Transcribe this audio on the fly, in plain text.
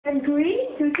And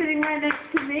Goei, who's sitting right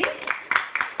next to me.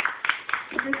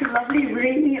 It's a lovely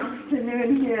rainy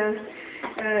afternoon here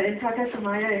in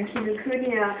Takashimaya in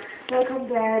Kinokuniya. Welcome,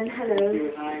 Glen.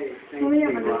 Hello. Hi. Sorry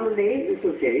I'm a little late. It's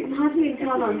okay. I'm hardly in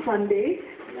town on Sunday.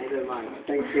 Neither mind.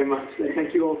 Thanks very much.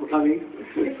 Thank you all for coming.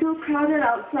 It's so crowded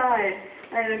outside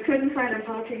and I couldn't find a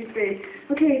parking space.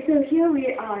 Okay, so here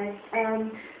we are.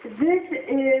 This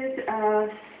is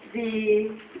the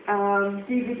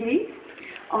DVD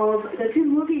of the two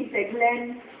movies that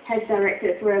Glen has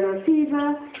directed, Forever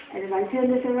Fever, and if I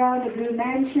turn this around, The Blue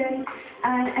Mansion.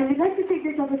 And we'd like to take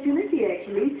this opportunity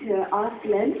actually to ask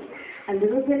Glen a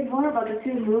little bit more about the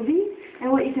two movies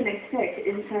and what you can expect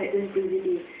inside this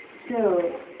DVD. So,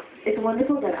 it's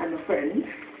wonderful that I'm a friend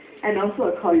and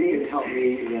also a colleague. You can help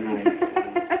me when I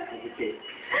hesitate.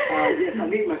 Yes, I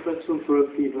made my first film,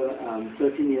 Forever Fever,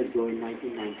 13 years ago in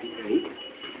 1998.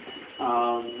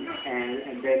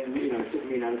 And then, it took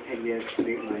me another 10 years to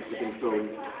make my second film.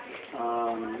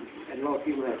 And a lot of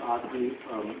people have asked me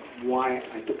why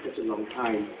I took such a long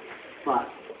time. But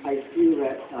I feel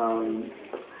that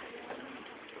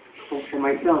for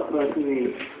myself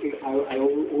personally, I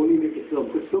will only make a film,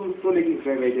 because filmmaking is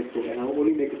very, very difficult, and I will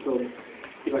only make a film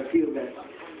if I feel that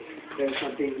there's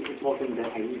something important that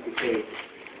I need to say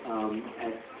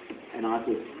as an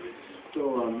artist. So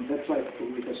that's why it took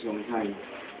me such a long time.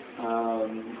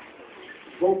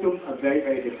 Both films are very,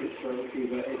 very different. Forever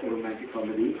Fever is a romantic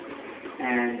comedy,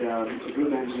 and The Blue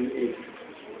Mansion is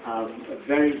a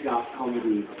very dark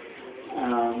comedy.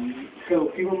 So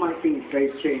people might think it's very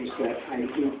strange that I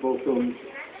include both films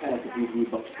as a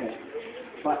DVD box set.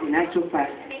 But in actual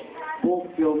fact, both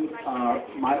films are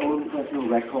my own personal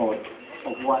record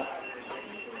of what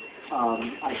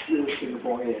I feel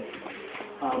Singapore is.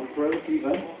 Forever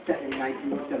Fever, set in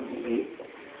 1978,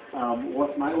 was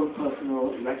my own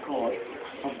personal record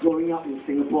of growing up in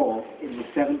Singapore in the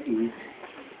 70s,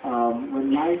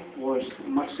 when life was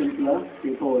much simpler.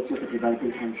 Singapore was just a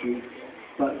developing country,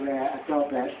 but where I felt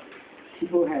that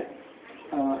people had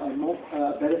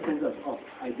a better sense of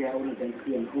their own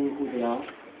identity and who they are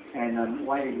and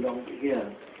why they belong here.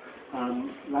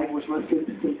 Life was much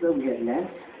simpler, we had less,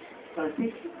 but I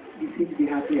think we seem to be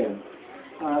happier.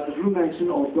 The Blue Mansion,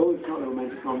 although it's not a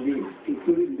romantic comedy, is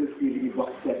included in this DVD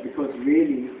box set because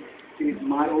really it is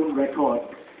my own record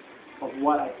of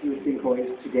what I feel Singapore is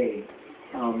today,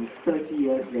 30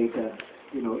 years later,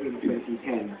 in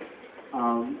 2010.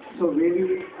 So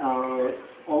really,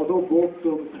 although both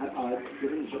films are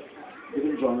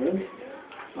different genres,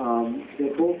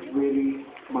 they're both really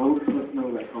my own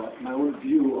personal record, my own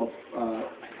view of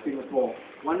Singapore.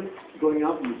 One growing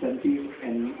up in the 70s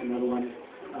and another one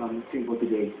Singapore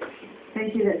today.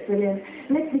 Thank you, that's brilliant.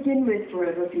 Let's begin with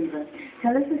Forever Fever.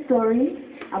 Tell us a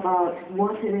story about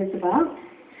what it is about,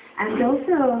 and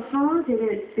also how did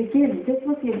it begin? This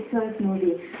was your first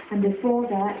movie, and before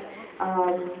that,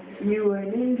 you were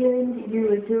in England, you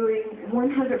were doing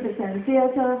 100%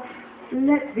 theatre.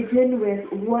 Let's begin with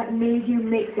what made you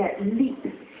make that leap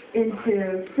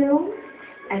into film,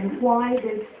 and why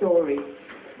this story?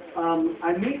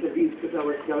 I made the leap because I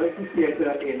was directing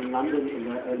theatre in London in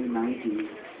the early 90s,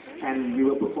 and we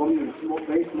were performing in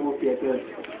very small theatres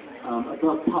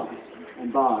above pubs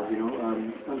and bars,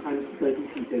 sometimes 30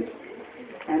 seaters.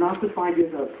 And after 5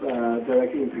 years of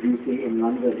directing and producing in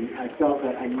London, I felt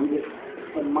that I needed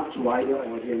a much wider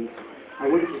audience. I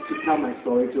wanted to tell my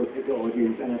story to a bigger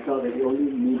audience, and I felt that the only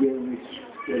medium which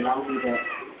would allow me that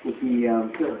would be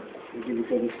film, would be the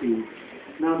film screen.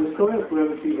 Now, the story of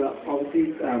Forever Fever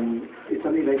obviously is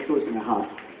something very close to my heart,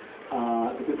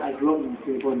 because I grew up in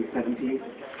Singapore in the 70s,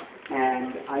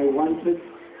 and I wanted,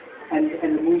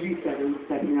 and the movie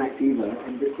Saturday Night Fever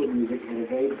and disco music had a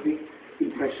very big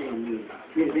impression on me.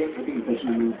 Yeah, very big impression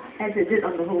on me. As it did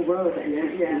on the whole world,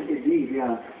 actually. Yeah, indeed,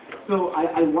 yeah. So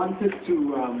I wanted to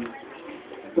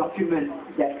document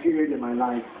that period in my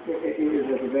life. It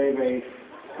was a very, very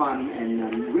fun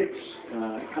and rich,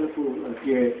 colorful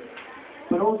period.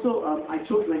 But also, I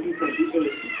chose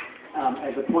 1978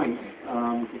 as a point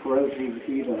for Forever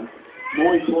Fever.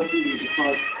 More importantly,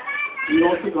 because we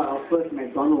also got our first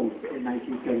McDonald's in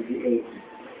 1978.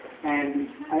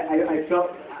 And I felt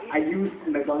I used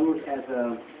McDonald's as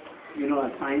a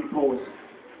signpost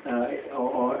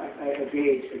or a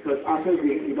gauge, because after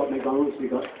we got McDonald's, we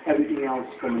got everything else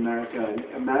from America,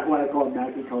 and what I call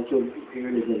American cultural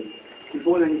imperialism.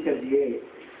 Before 1978,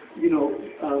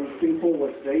 Singapore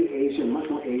was very Asian, much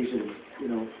more Asian,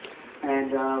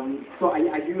 and so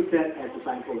I used that as a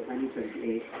signpost,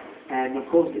 1978. And of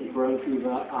course, in Forever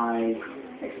Fever, I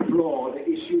explore the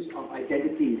issues of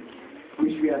identity,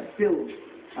 which we are still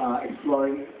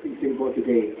exploring in Singapore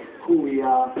today. who we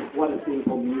are, what does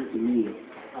Singapore mean to me.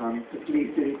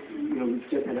 Particularly since, we've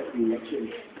just had the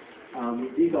election.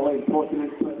 These are all important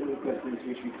and pertinent questions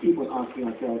which we keep on asking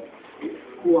ourselves.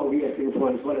 Who are we as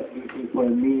Singaporeans? What does Singapore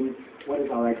mean? What is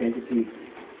our identity?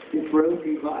 In Forever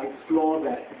Fever, I explore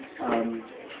that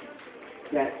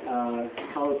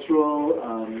cultural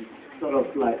sort of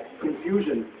like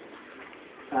confusion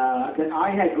that I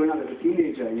had growing up as a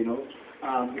teenager,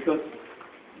 because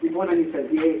before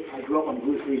 1978, I grew up on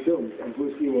Bruce Lee films, and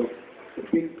Bruce Lee was the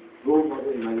big role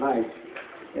model in my life.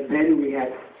 And then we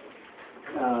had,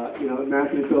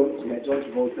 American films. We had John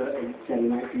Travolta and Saturday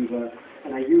Night Fever,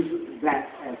 and I used that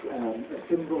as a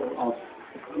symbol of,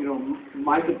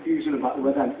 my confusion about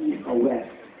whether I'm East or West,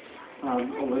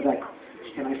 or whether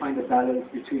can I find a balance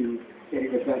between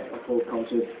getting the best of both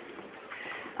cultures.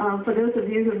 For those of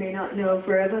you who may not know,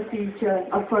 Forever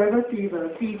Fever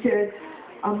featured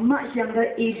a much younger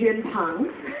Adrian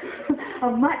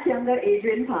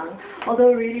Pang,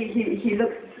 although really he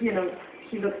looks,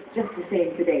 he looks just the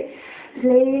same today,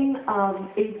 playing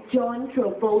a John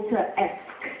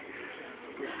Travolta-esque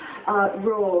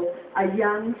role, a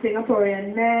young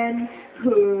Singaporean man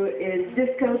who is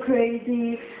disco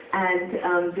crazy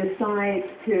and decides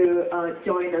to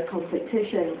join a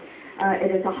competition.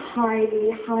 It is a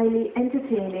highly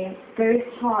entertaining, very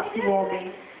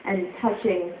heartwarming and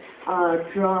touching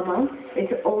drama.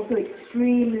 It's also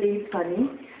extremely funny.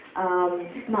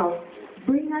 Now,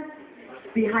 bring us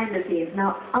behind the scenes.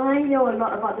 Now, I know a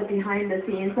lot about the behind the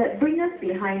scenes, but bring us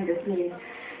behind the scenes.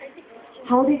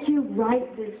 How did you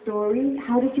write this story?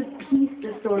 How did you piece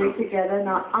the story together?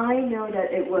 Now, I know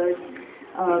that it was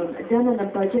done on a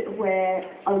budget where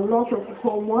a lot of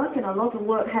homework and a lot of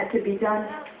work had to be done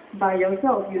by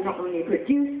yourself. You not only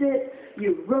produced it,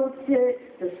 you wrote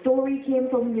it, the story came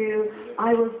from you,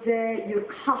 I was there, you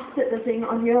casted the thing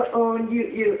on your own,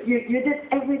 you did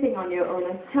everything on your own.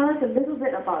 And tell us a little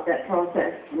bit about that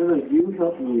process. No, you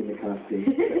helped me in the casting.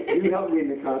 You helped me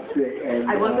in the casting. And,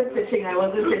 I wasn't pitching,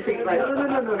 but...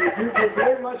 No. You're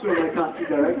very much of my casting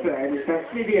director, and in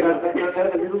fact,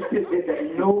 a little tidbit that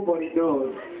nobody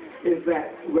knows is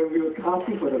that when we were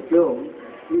casting for the film,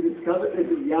 we discovered this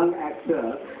young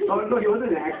actor. Oh no, he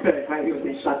wasn't an actor, in fact he was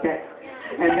in Shatek.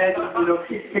 And then,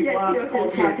 Kheng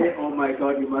called me and said, oh my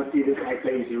god, you must see this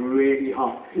actor, he's really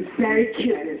hot. He's very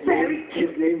cute,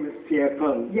 His name was Pierre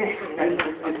Peng. Yes.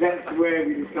 And that's where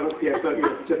we discovered Pierre Peng. He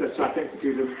was just a Shatek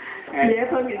student. Pierre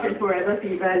Peng is in Forever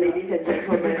Fever, ladies and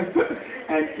gentlemen.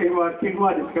 And Kheng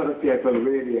discovered Pierre Peng,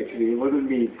 really, actually. It wasn't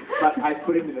me. But I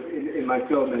put him in my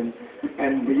film,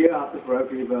 and the year after Forever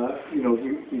Fever, he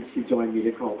joined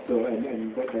MediaCorp,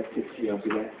 and that's 6 years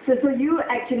after that. So you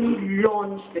actually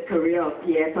launched the career of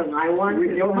Pierre Peng. I want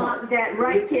to mark that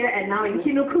right here and now in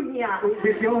Kinokuniya.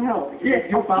 With your help. Yes,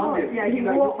 you found him. Yeah, he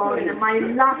walked in. My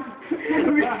luck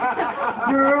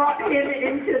brought him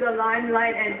into the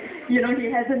limelight, and he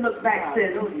hasn't looked back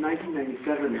since. That was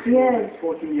 1997. Yes.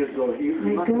 14 years old. He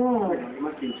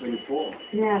must be 24.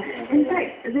 Yeah. In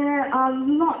fact, there are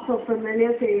lots of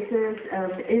familiar faces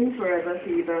in Forever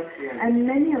Fever, and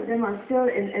many of them are still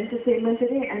in entertainment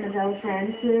today. Annabelle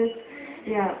Francis.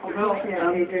 Yeah,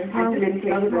 Adrian Pang,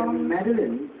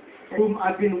 Madeline, whom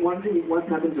I've been wondering what's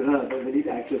happened to her, the lead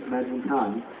actress Madeline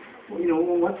Khan.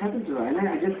 What's happened to her? And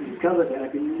I just discovered that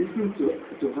I've been listening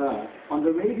to her on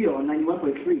the radio on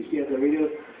 91.3. She has a radio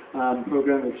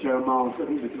program with Cheryl Miles, I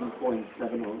think between 4 and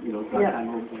 7 or, that time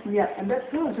home. Yeah. And that's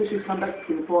her. So she's come back to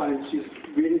Singapore and she's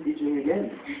really DJing again.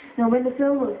 Now, when the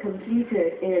film was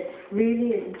completed, it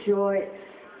really enjoyed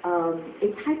a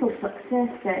type of success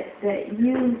that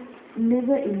you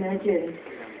never imagined.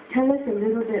 Tell us a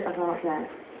little bit about that.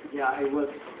 Yeah, it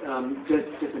was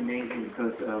just amazing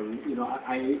because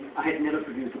I had never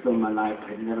produced a film in my life.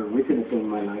 I had never written a film in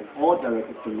my life or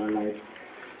directed a film in my life.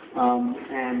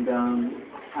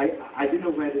 I didn't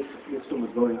know where this film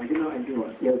was going. I didn't know anything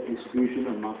about sales, distribution,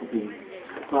 or marketing.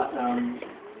 But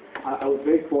I was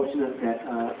very fortunate that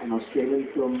an Australian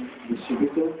film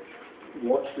distributor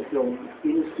watched the film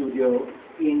in the studio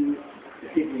in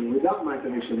Sydney without my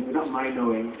permission, without my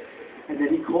knowing. And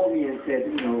then he called me and said,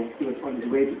 he was on his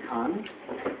way to Cannes.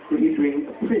 Could he bring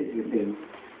a print with him?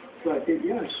 So I said,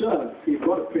 yeah, sure. So he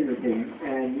brought a print with him.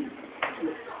 And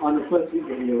on the first week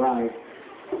that he arrived,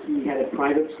 he had a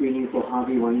private screening for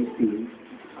Harvey Weinstein.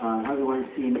 Harvey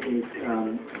Weinstein is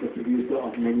the producer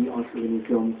of many Oscar-winning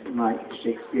films like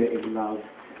Shakespeare in Love.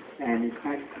 And in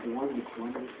fact, the one this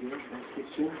year, that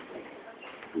picture?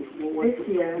 This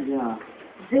year? Yeah.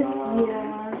 This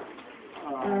year,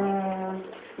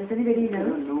 does anybody know? I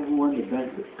don't know who won the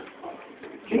best.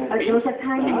 It was a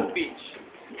tiny... Speech.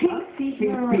 King's Speech.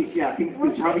 King's Speech, yeah. King's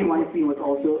Speech. Harvey Weinstein was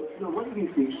also... No, what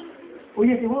King's Speech? Oh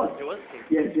yes, it was. It was?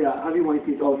 Yes, yeah. Harvey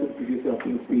Weinstein is also the producer of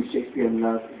King's Speech, Shakespeare in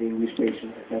Love, The English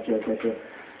Patient, etc., etc.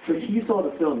 So he saw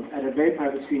the film at a very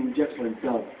private screening just for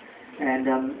himself. And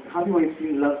Harvey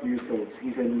Weinstein loves musicals.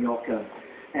 He's a New Yorker.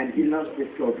 And he loves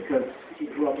disco because he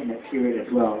grew up in that period as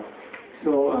well.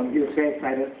 So he was very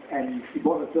excited and he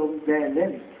bought the film there and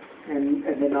then. And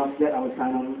then after that I was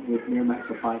signed on with Miramax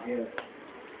for 5 years.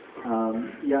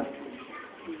 Yeah.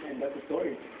 And that's the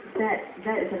story. That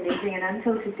is amazing, and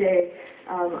until today,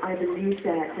 I believe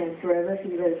that Forever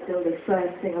Fever is still the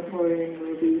first Singaporean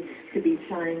movie to be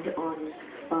signed on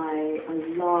by a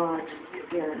large,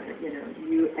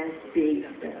 US-based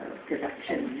film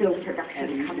production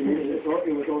company. It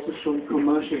was also shown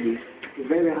commercially. It's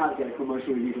very, very hard to get a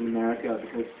commercial release in America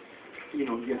because, you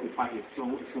have to fight with so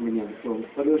many other films.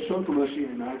 But it was shown commercially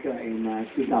in America in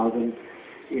 2000,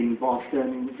 in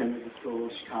Boston, San Francisco,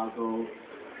 Chicago,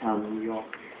 New York,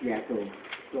 Seattle.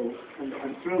 So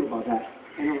I'm thrilled about that.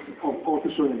 And also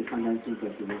shown at the Sundance Film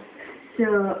Festival. So,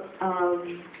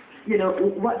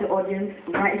 what the audience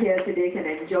right here today can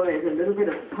enjoy is a little bit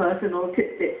of personal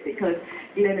tidbits because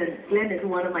Glen is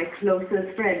one of my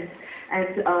closest friends,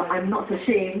 and I'm not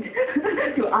ashamed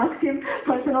to ask him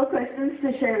personal questions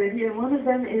to share with you. And one of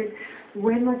them is,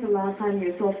 when was the last time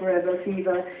you saw Forever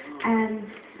Fever?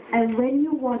 And when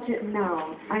you watch it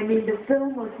now, I mean, the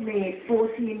film was made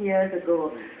 14 years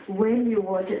ago. When you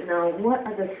watch it now, what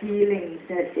are the feelings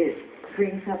that it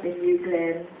brings up in you,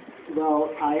 Glen? Well,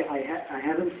 I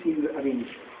haven't seen,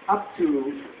 up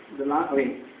to the last,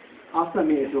 after I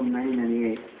made the film in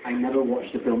 1998, I never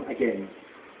watched the film again.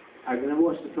 I've never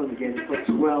watched the film again for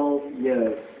 12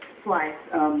 years. Why?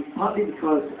 Partly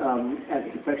because, as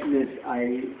a perfectionist,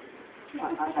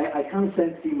 I can't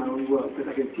stand seeing my own work because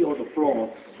I can see all the flaws.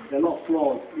 There are a lot of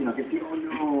flaws. I can see, oh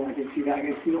no, I can see that, I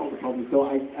can see all the problems. So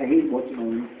I hate watching my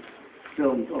own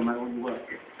films or my own work.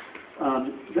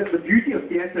 The beauty of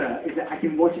theatre is that I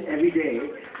can watch it every day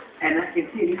and I can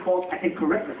see any faults, I can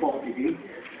correct the faults, you see.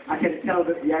 I can tell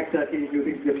that the actor can do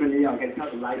things differently, I can tell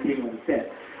the lighting on the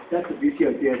set. That's the beauty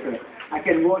of theatre. I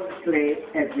can watch a play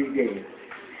every day.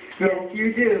 Film,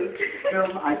 you do.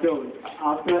 Film, I don't.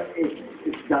 After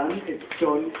it's done, it's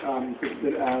shown to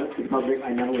the public, I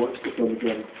never watch the film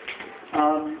again.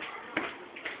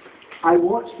 I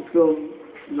watched the film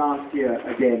last year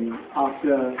again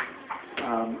after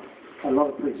a lot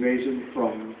of persuasion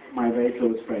from my very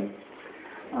close friends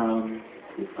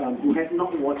who had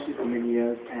not watched it for many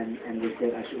years and they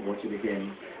said I should watch it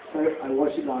again. So I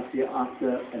watched it last year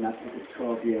after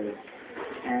 12 years.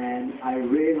 And I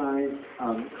realized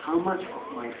how much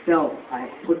of myself I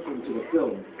have put into the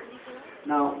film.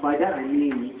 Now, by that I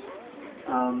mean,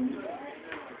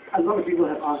 a lot of people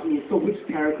have asked me, so which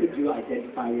character do you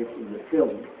identify with in the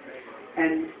film?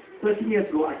 And 13 years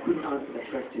ago, I couldn't answer that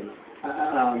question.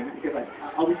 Because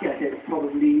obviously I said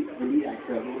probably the lead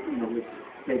actor, who was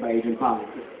played by Adrian Palm,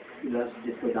 because he loves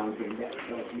disco dancing, that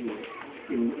was me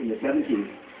in the 70s.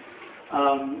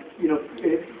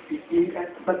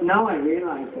 But now I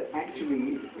realize that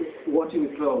actually, watching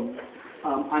the film,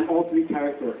 I'm all three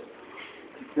characters.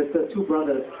 There's the two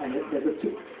brothers, and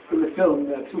in the film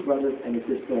there are two brothers and a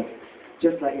sister.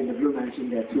 Just like in the Blue Mansion,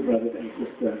 there are two brothers and a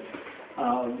sister.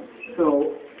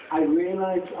 So I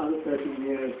realized after 13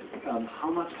 years how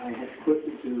much I had put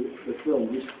into the film,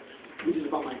 which is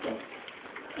about myself.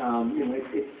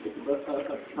 It's a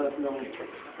personal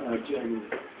journey.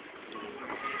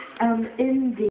 In the